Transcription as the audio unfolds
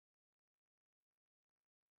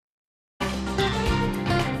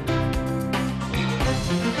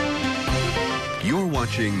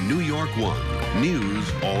watching New York One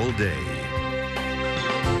News all day.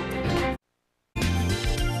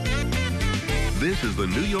 This is the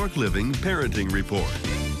New York Living Parenting Report.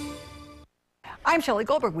 I'm Shelley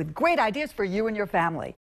Goldberg with great ideas for you and your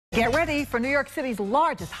family. Get ready for New York City's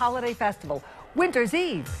largest holiday festival, Winter's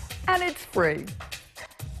Eve, and it's free.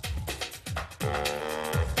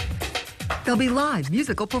 There'll be live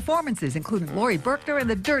musical performances, including Laurie Berkner and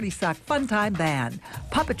the Dirty Sock Fun Time Band,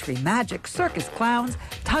 puppetry, magic, circus clowns,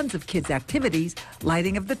 tons of kids' activities,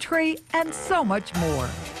 lighting of the tree, and so much more.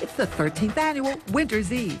 It's the 13th annual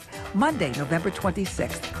Winter's Eve, Monday, November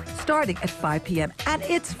 26th, starting at 5 p.m., and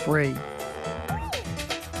it's free.